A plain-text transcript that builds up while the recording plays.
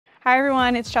Hi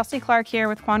everyone, it's Chelsea Clark here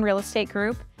with Quann Real Estate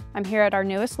Group. I'm here at our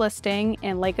newest listing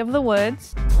in Lake of the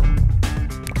Woods.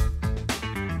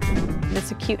 It's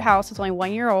a cute house, it's only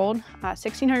 1 year old,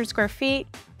 1,600 square feet,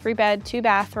 3-bed,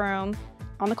 2-bathroom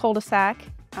on the cul-de-sac.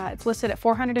 It's listed at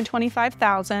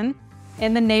 $425,000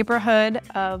 in the neighborhood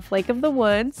of Lake of the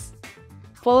Woods,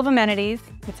 full of amenities.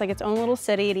 It's like its own little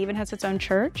city. It even has its own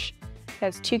church. It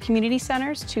has 2 community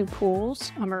centers, 2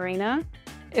 pools, a marina.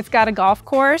 It's got a golf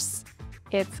course.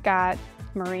 It's got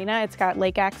marina, it's got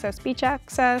lake access, beach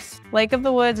access. Lake of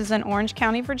the Woods is in Orange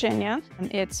County, Virginia.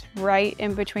 It's right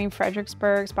in between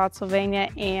Fredericksburg, Spotsylvania,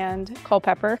 and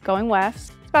Culpeper, going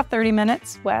west. It's about 30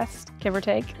 minutes west, give or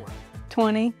take.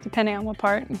 20, depending on what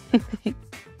part.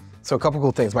 So a couple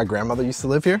cool things. My grandmother used to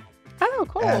live here. Oh,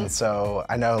 cool. And so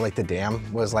I know like the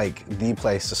dam was like the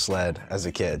place to sled as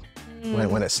a kid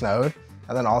when it snowed.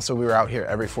 And then also we were out here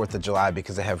every 4th of July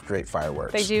because they have great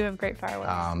fireworks. They do have great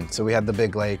fireworks. So we had the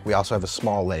big lake. We also have a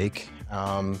small lake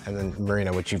and then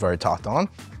marina, which you've already talked on.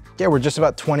 Yeah, we're just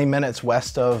about 20 minutes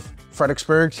west of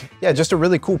Fredericksburg. Yeah, just a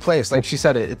really cool place. Like she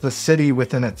said, it's a city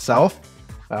within itself.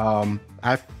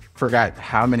 I forgot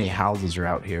how many houses are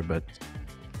out here, but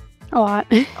A lot.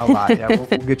 a lot. Yeah, we'll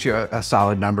get you a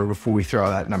solid number before we throw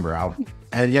that number out.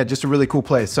 And yeah, just a really cool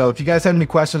place. So if you guys have any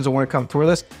questions or want to come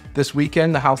tour this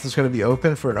weekend, the house is going to be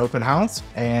open for an open house,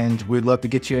 and we'd love to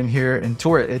get you in here and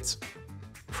tour it. It's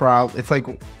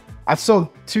like I've sold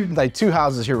two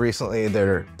houses here recently that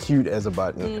are cute as a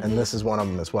button, and this is one of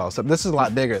them as well. So this is a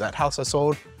lot bigger. That house I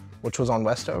sold, which was on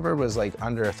Westover, was like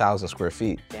under 1,000 square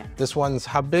feet. Yeah. This one's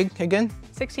how big again?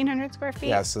 1,600 square feet.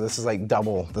 Yeah, so this is like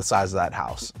double the size of that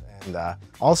house. And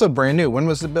also brand new. When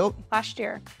was it built? Last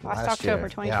year, last October,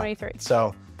 2023.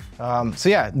 Yeah. So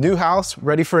yeah, new house,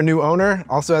 ready for a new owner.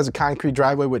 Also has a concrete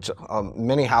driveway, which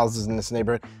many houses in this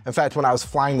neighborhood. In fact, when I was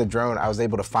flying the drone, I was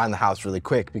able to find the house really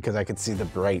quick because I could see the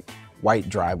bright white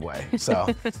driveway. So,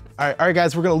 all right,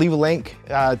 guys, we're gonna leave a link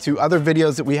to other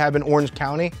videos that we have in Orange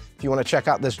County if you wanna check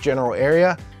out this general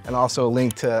area, and also a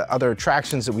link to other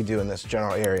attractions that we do in this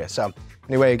general area. So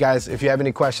anyway, guys, if you have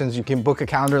any questions, you can book a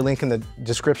calendar link in the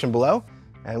description below,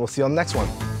 and we'll see you on the next one.